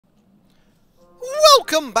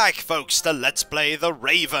Welcome back, folks, to Let's Play The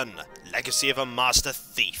Raven, Legacy of a Master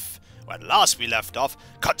Thief. When last we left off,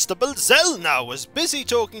 Constable Zellner was busy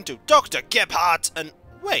talking to Dr. Gebhardt and...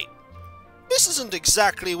 Wait, this isn't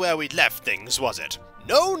exactly where we left things, was it?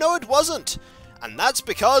 No, it wasn't. And that's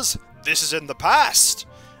because this is in the past.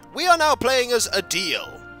 We are now playing as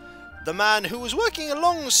Adil, the man who was working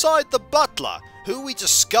alongside the butler, who we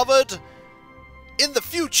discovered in the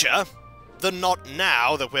future, the not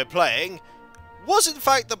now that we're playing, was in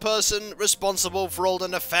fact the person responsible for all the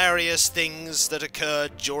nefarious things that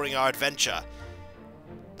occurred during our adventure.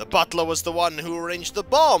 The butler was the one who arranged the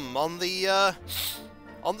bomb on the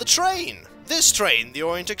train. This train, the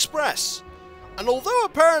Orient Express. And although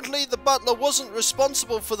apparently the butler wasn't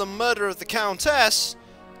responsible for the murder of the Countess,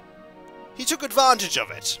 he took advantage of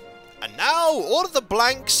it. And now all of the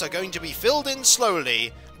blanks are going to be filled in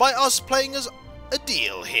slowly by us playing as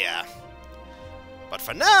Adil here. But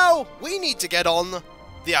for now, we need to get on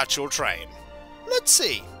the actual train. Let's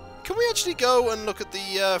see. Can we actually go and look at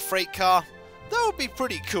the freight car? That would be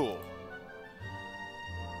pretty cool.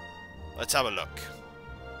 Let's have a look.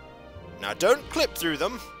 Now, don't clip through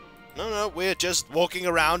them. No, we're just walking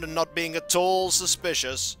around and not being at all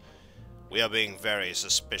suspicious. We are being very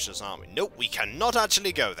suspicious, aren't we? Nope, we cannot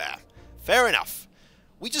actually go there. Fair enough.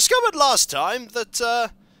 We discovered last time that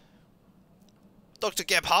Dr.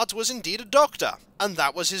 Gebhardt was indeed a doctor, and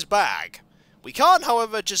that was his bag. We can't,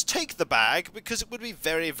 however, just take the bag, because it would be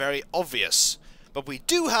very, very obvious. But we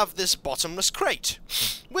do have this bottomless crate,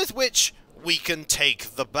 with which we can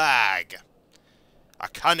take the bag. A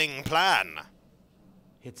cunning plan.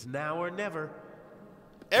 It's now or never.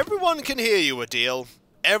 Everyone can hear you, Adil.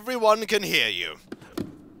 Everyone can hear you.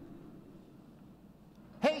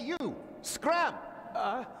 Hey, you! Scram!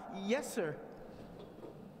 Yes, sir.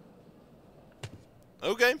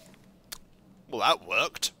 Okay. Well, that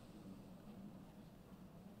worked.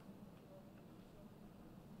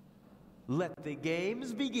 Let the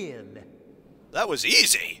games begin. That was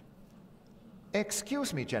easy.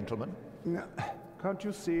 Excuse me, gentlemen. Can't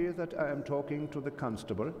you see that I am talking to the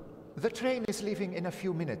constable? The train is leaving in a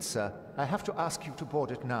few minutes, sir. I have to ask you to board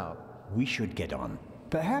it now. We should get on.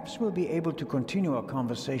 Perhaps we'll be able to continue our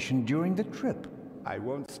conversation during the trip. I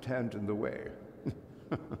won't stand in the way.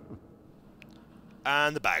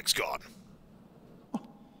 And the bag's gone.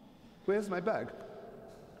 Where's my bag?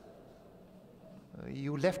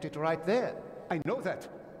 You left it right there. I know that.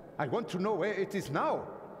 I want to know where it is now.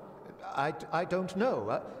 I don't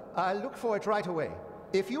know. I'll look for it right away.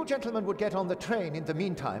 If you gentlemen would get on the train in the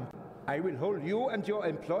meantime... I will hold you and your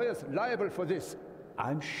employers liable for this.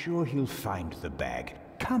 I'm sure he'll find the bag.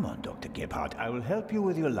 Come on, Dr. Gebhardt. I will help you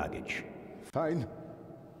with your luggage. Fine.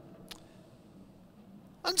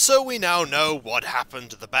 And so we now know what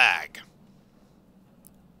happened to the bag.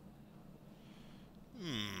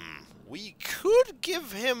 We could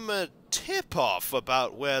give him a tip-off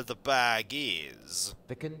about where the bag is.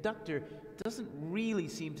 The conductor doesn't really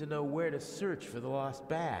seem to know where to search for the lost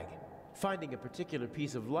bag. Finding a particular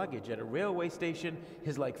piece of luggage at a railway station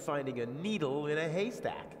is like finding a needle in a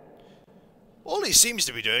haystack. All he seems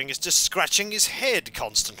to be doing is just scratching his head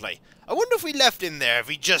constantly. I wonder if we left him there if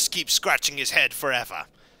he just keeps scratching his head forever.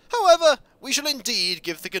 However, we shall indeed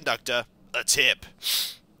give the conductor a tip.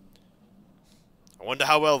 I wonder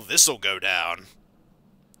how well this'll go down.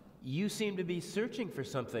 You seem to be searching for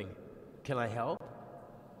something. Can I help?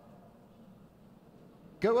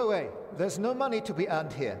 Go away. There's no money to be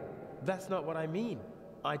earned here. That's not what I mean.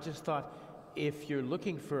 I just thought, if you're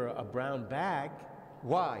looking for a brown bag...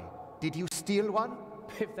 Why? Did you steal one?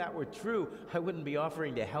 If that were true, I wouldn't be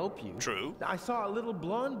offering to help you. True. I saw a little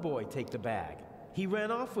blonde boy take the bag. He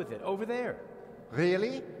ran off with it, over there.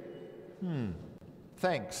 Really?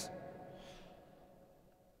 Thanks.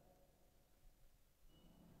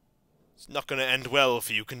 It's not going to end well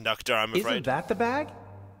for you, Conductor, I'm afraid. Isn't that the bag?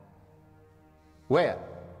 Where?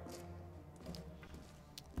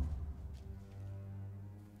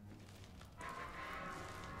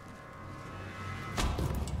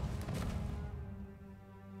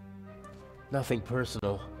 Nothing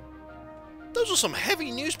personal. Those are some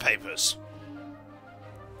heavy newspapers.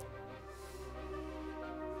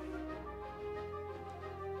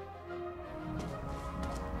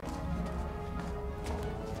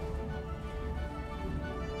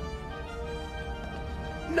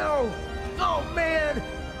 No! Oh, man!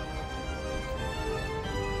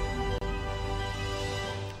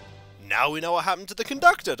 Now we know what happened to the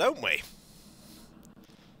conductor, don't we?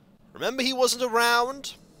 Remember he wasn't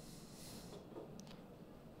around?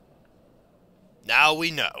 Now we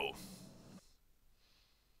know.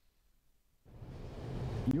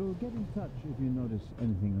 You'll get in touch if you notice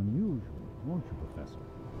anything unusual. won't you, Professor?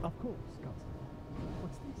 Of course, Counselor.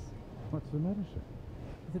 What's this? What's the matter, sir?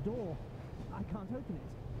 The door. I can't open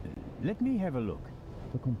it. Let me have a look.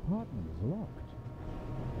 The compartment is locked.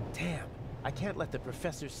 Damn, I can't let the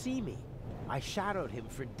professor see me. I shadowed him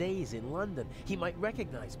for days in London. He might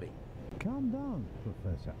recognize me. Calm down,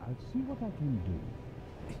 Professor. I'll see what I can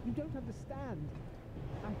do. You don't understand.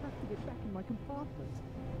 I have to get back in my compartment.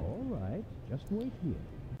 All right, just wait here.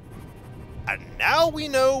 And now we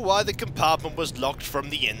know why the compartment was locked from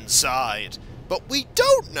the inside. But we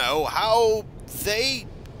don't know how they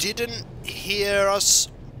didn't hear us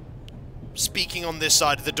speaking on this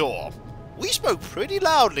side of the door. We spoke pretty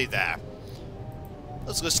loudly there.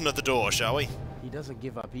 Let's listen at the door, shall we? He doesn't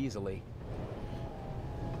give up easily.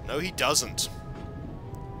 No, he doesn't.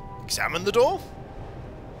 Examine the door?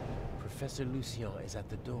 Professor Lucien is at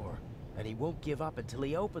the door, and he won't give up until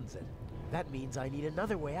he opens it. That means I need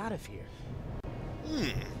another way out of here.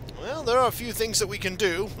 Well, there are a few things that we can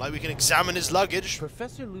do, like we can examine his luggage.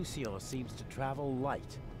 Professor Lucien seems to travel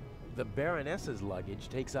light. The Baroness's luggage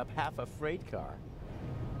takes up half a freight car.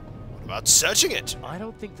 What about searching it? I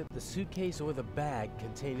don't think that the suitcase or the bag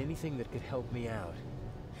contain anything that could help me out.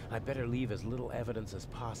 I better leave as little evidence as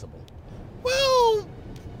possible. Well,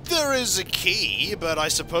 there is a key, but I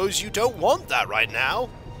suppose you don't want that right now.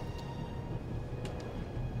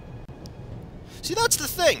 See, that's the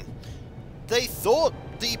thing.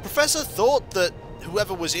 The professor thought that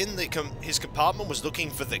whoever was in his compartment was looking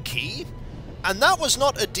for the key, and that was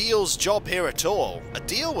not Adil's job here at all.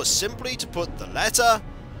 Adil was simply to put the letter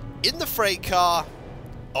in the freight car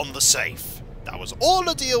on the safe. That was all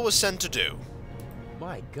Adil was sent to do.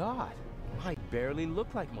 My God, I barely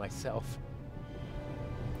look like myself.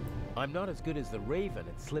 I'm not as good as the Raven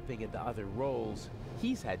at slipping into other roles.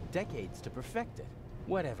 He's had decades to perfect it.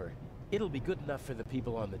 Whatever. It'll be good enough for the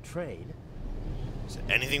people on the train. Is there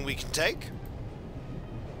anything we can take?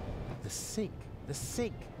 The sink. The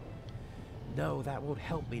sink. No, that won't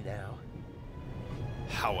help me now.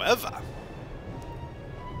 However,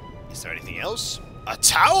 is there anything else? A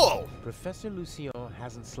towel! Professor Lucien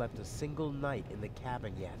hasn't slept a single night in the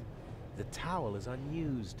cabin yet. The towel is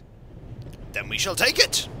unused. Then we shall take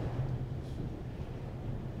it!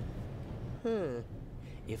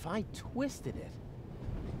 If I twisted it,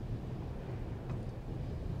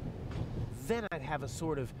 then I'd have a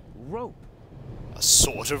sort of rope. A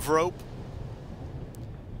sort of rope?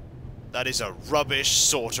 That is a rubbish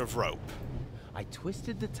sort of rope. I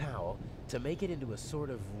twisted the towel to make it into a sort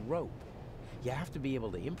of rope. You have to be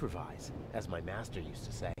able to improvise, as my master used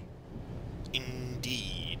to say.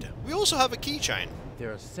 Indeed. We also have a keychain.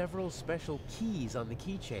 There are several special keys on the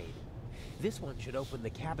keychain. This one should open the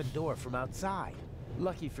cabin door from outside.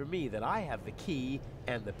 Lucky for me that I have the key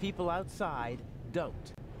and the people outside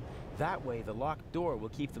don't. That way the locked door will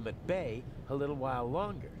keep them at bay a little while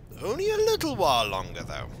longer. Only a little while longer,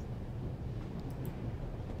 though.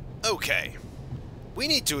 Okay. We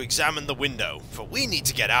need to examine the window, for we need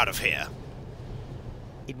to get out of here.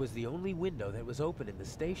 It was the only window that was open in the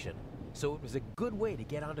station, so it was a good way to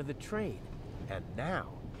get onto the train. And now,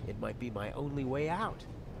 it might be my only way out.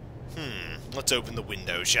 Let's open the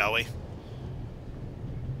window, shall we?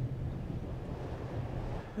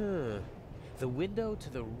 The window to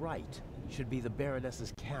the right should be the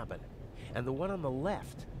Baroness's cabin, and the one on the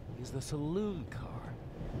left is the saloon car.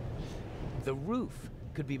 The roof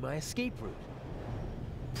could be my escape route.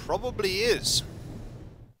 Probably is.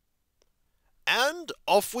 And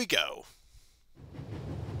off we go.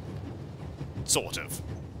 Sort of.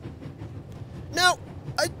 Now,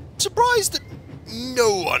 I'm surprised that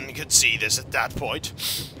no one could see this at that point.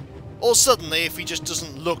 Or suddenly, if he just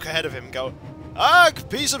doesn't look ahead of him and go, "Ugh,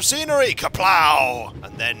 piece of scenery, kaplow!"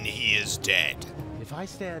 And then he is dead. If I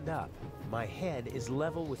stand up, my head is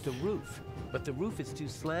level with the roof, but the roof is too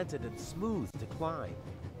slanted and smooth to climb.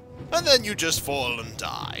 And then you just fall and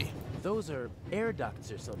die. Those are air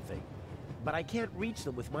ducts or something, but I can't reach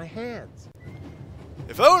them with my hands.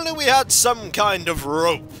 If only we had some kind of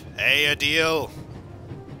rope, eh, Adil?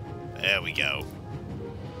 There we go.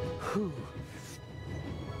 Whew.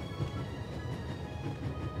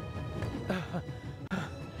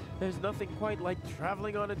 There's nothing quite like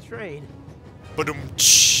traveling on a train.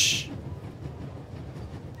 Ba-dum-tsh.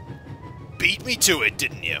 Beat me to it,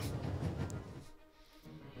 didn't you?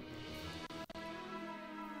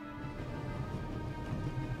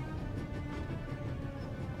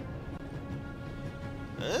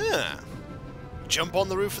 Jump on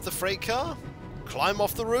the roof of the freight car? Climb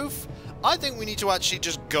off the roof? I think we need to actually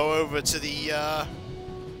just go over to the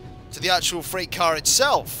actual freight car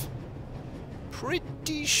itself.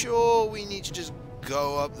 Pretty sure we need to just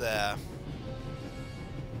go up there.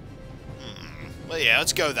 Well, yeah,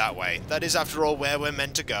 let's go that way. That is, after all, where we're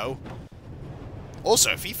meant to go.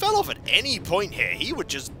 Also, if he fell off at any point here, he would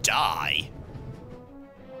just die.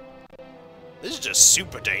 This is just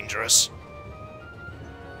super dangerous.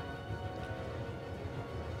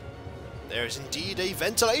 There is indeed a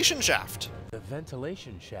ventilation shaft. The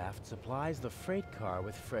ventilation shaft supplies the freight car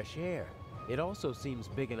with fresh air. It also seems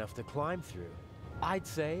big enough to climb through. I'd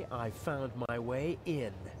say I've found my way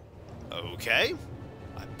in. Okay.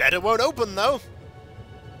 I bet it won't open, though.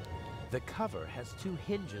 The cover has 2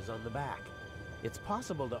 hinges on the back. It's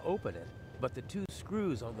possible to open it, but the 2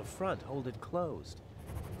 screws on the front hold it closed.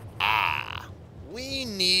 Ah, we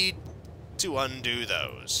need to undo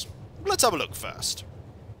those. Let's have a look first.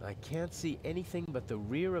 I can't see anything but the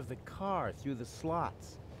rear of the car through the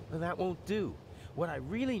slots. That won't do. What I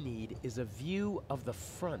really need is a view of the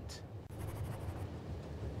front.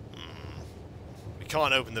 We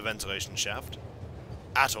can't open the ventilation shaft.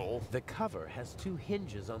 At all. The cover has 2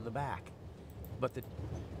 hinges on the back, but the...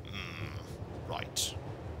 Right.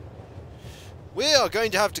 We are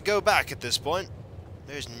going to have to go back at this point.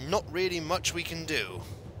 There's not really much we can do.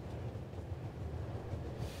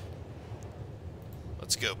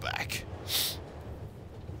 Let's go back.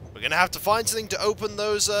 We're going to have to find something to open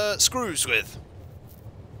those screws with.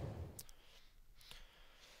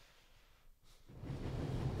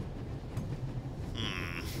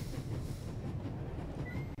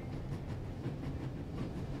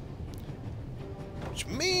 Which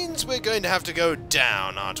means we're going to have to go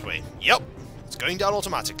down, aren't we? Yep, it's going down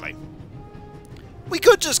automatically. We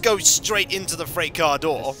could just go straight into the freight car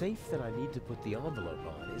door. The safe that I need to put the envelope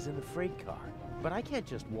on is in the freight car, but I can't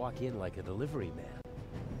just walk in like a delivery man.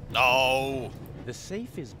 No. The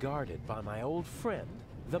safe is guarded by my old friend,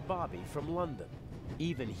 the Bobby from London.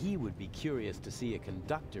 Even he would be curious to see a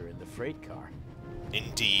conductor in the freight car.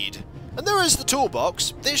 Indeed. And there is the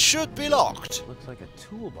toolbox. This should be locked. Looks like a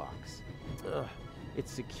toolbox. Ugh.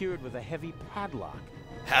 It's secured with a heavy padlock.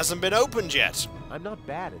 Hasn't been opened yet. I'm not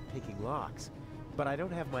bad at picking locks, but I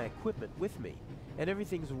don't have my equipment with me, and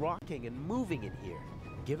everything's rocking and moving in here.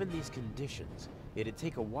 Given these conditions, it'd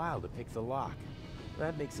take a while to pick the lock.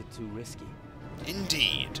 That makes it too risky.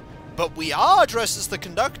 Indeed. But we are dressed as the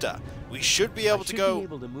conductor. We should be able to go... I should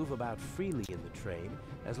be able to move about freely in the train,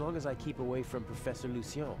 as long as I keep away from Professor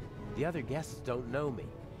Lucien. The other guests don't know me,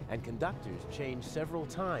 and conductors change several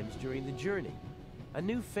times during the journey. A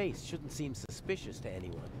new face shouldn't seem suspicious to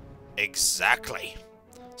anyone. Exactly.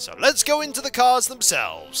 So let's go into the cars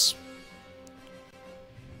themselves.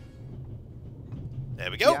 There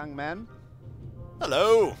we go. Young man,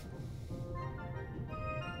 Hello.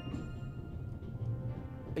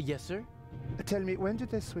 Yes, sir? tell me, when did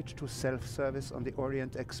they switch to self-service on the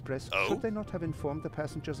Orient Express? Oh? Should they not have informed the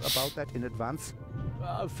passengers about that in advance?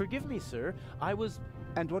 Forgive me, sir. I was...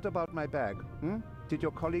 And what about my bag? Did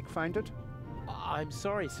your colleague find it? I'm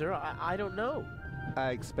sorry, sir. I don't know.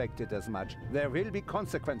 I expected as much. There will be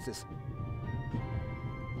consequences.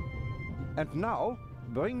 And now,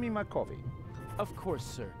 bring me my coffee. Of course,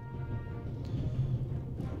 sir.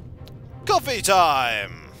 Coffee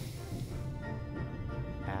time.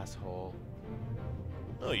 Asshole.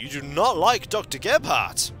 Oh, you do not like Dr.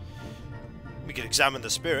 Gebhardt. We can examine the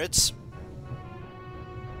spirits.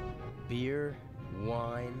 Beer,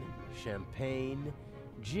 wine, champagne,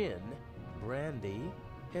 gin, brandy,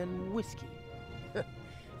 and whiskey.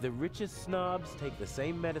 The richest snobs take the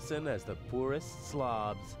same medicine as the poorest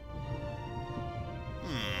slobs.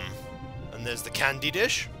 And there's the candy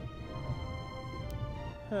dish.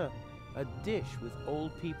 Huh. A dish with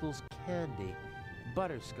old people's candy.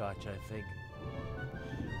 Butterscotch, I think.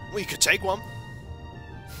 We could take one.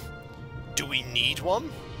 Do we need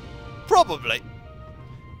one? Probably.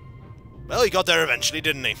 Well, he got there eventually,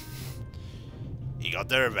 didn't he? He got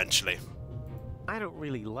there eventually. I don't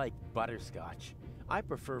really like butterscotch. I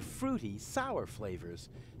prefer fruity, sour flavors.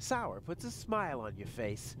 Sour puts a smile on your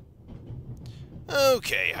face.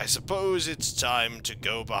 Okay, I suppose it's time to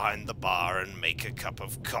go behind the bar and make a cup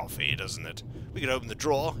of coffee, doesn't it? We can open the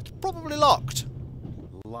drawer. It's probably locked.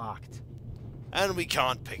 Locked. And we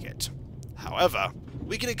can't pick it. However,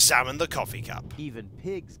 we can examine the coffee cup. Even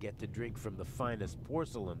pigs get to drink from the finest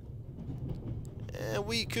porcelain.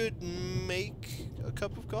 We could make a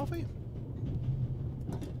cup of coffee.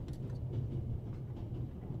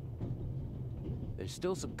 There's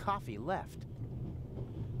still some coffee left.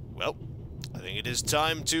 Well, I think it is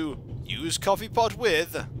time to use coffee pot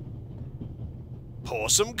with... pour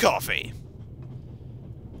some coffee.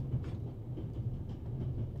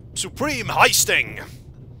 Supreme heisting!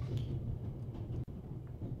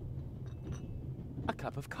 A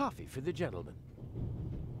cup of coffee for the gentleman.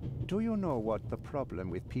 Do you know what the problem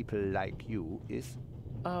with people like you is?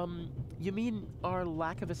 You mean our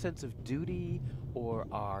lack of a sense of duty, or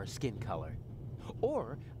our skin color?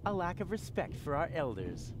 Or a lack of respect for our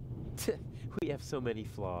elders? We have so many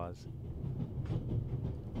flaws.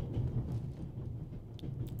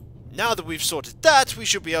 Now that we've sorted that, we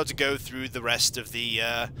should be able to go through the rest of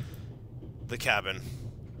the cabin.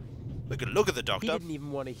 Look at the doctor. He didn't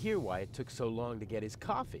even want to hear why it took so long to get his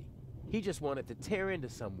coffee. He just wanted to tear into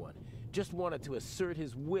someone. Just wanted to assert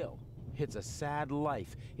his will. It's a sad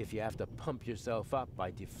life if you have to pump yourself up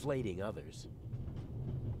by deflating others.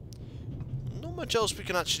 Not much else we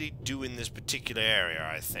can actually do in this particular area,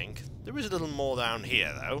 I think. There is a little more down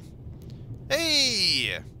here, though.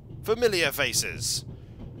 Hey! Familiar faces.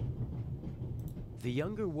 The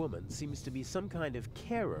younger woman seems to be some kind of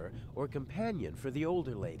carer or companion for the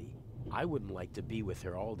older lady. I wouldn't like to be with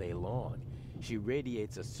her all day long. She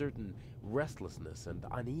radiates a certain restlessness and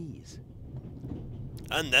unease.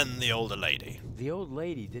 And then the older lady. The old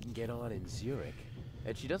lady didn't get on in Zurich,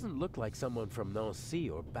 and she doesn't look like someone from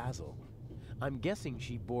Nancy or Basel. I'm guessing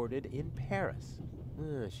she boarded in Paris.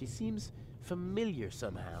 She seems familiar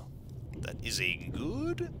somehow. That is a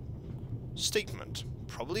good statement.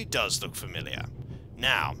 Probably does look familiar.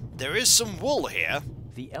 Now, there is some wool here.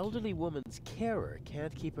 The elderly woman's carer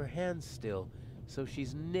can't keep her hands still, so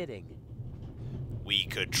she's knitting. We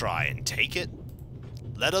could try and take it.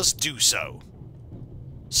 Let us do so.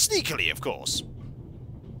 Sneakily, of course.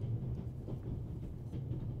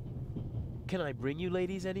 Can I bring you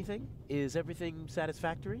ladies anything? Is everything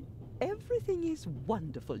satisfactory? Everything is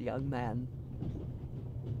wonderful, young man.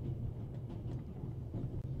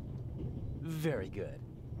 Very good.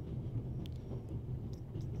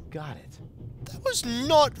 Got it. That was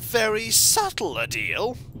not very subtle a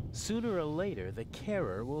deal. Sooner or later, the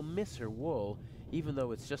carer will miss her wool, even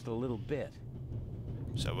though it's just a little bit.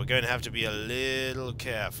 So we're going to have to be a little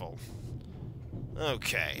careful.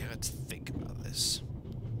 Okay, let's think about this.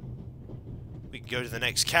 We can go to the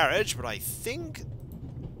next carriage, but I think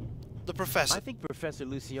the professor... I think Professor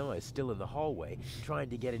Lucien is still in the hallway, trying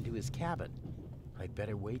to get into his cabin. I'd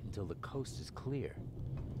better wait until the coast is clear.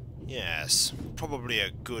 Yes, probably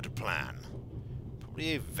a good plan.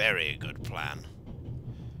 Probably a very good plan.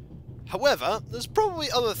 However, there's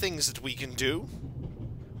probably other things that we can do.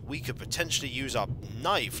 We could potentially use our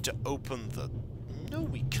knife to open the... No,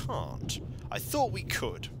 we can't. I thought we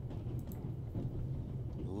could.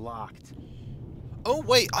 Locked. Oh,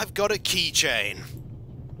 wait, I've got a keychain.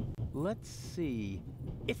 Let's see.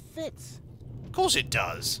 It fits. Of course it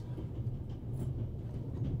does.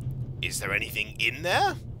 Is there anything in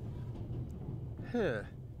there? Huh.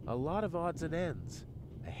 A lot of odds and ends.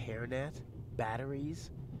 A hairnet,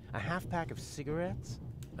 batteries, a half-pack of cigarettes,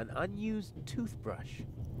 an unused toothbrush.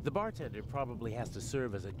 The bartender probably has to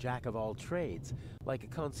serve as a jack-of-all-trades, like a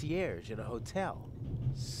concierge in a hotel.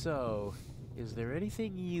 So, is there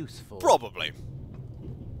anything useful? Probably.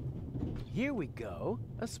 Here we go.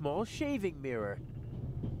 A small shaving mirror.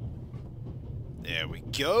 There we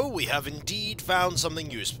go. We have indeed found something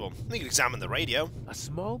useful. We can examine the radio. A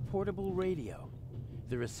small portable radio.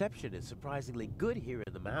 The reception is surprisingly good here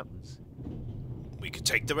in the mountains. We could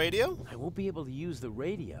take the radio. I won't be able to use the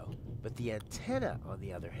radio, but the antenna, on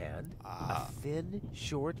the other hand, a thin,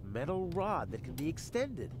 short metal rod that can be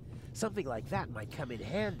extended. Something like that might come in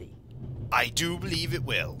handy. I do believe it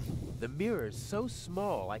will. The mirror's so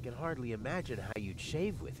small I can hardly imagine how you'd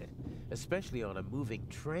shave with it, especially on a moving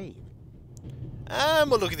train.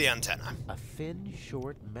 And we'll look at the antenna. A thin,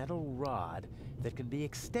 short metal rod that can be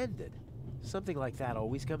extended. Something like that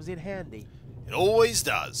always comes in handy. It always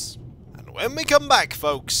does. And when we come back,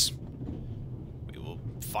 folks, we will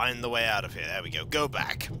find the way out of here. There we go. Go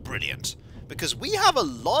back. Brilliant. Because we have a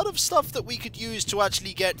lot of stuff that we could use to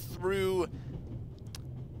actually get through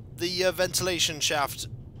the ventilation shaft.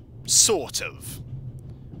 Sort of.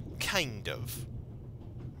 Kind of.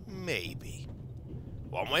 Maybe.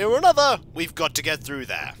 One way or another, we've got to get through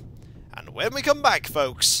there. And when we come back,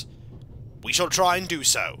 folks, we shall try and do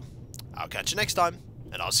so. I'll catch you next time,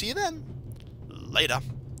 and I'll see you then. Later.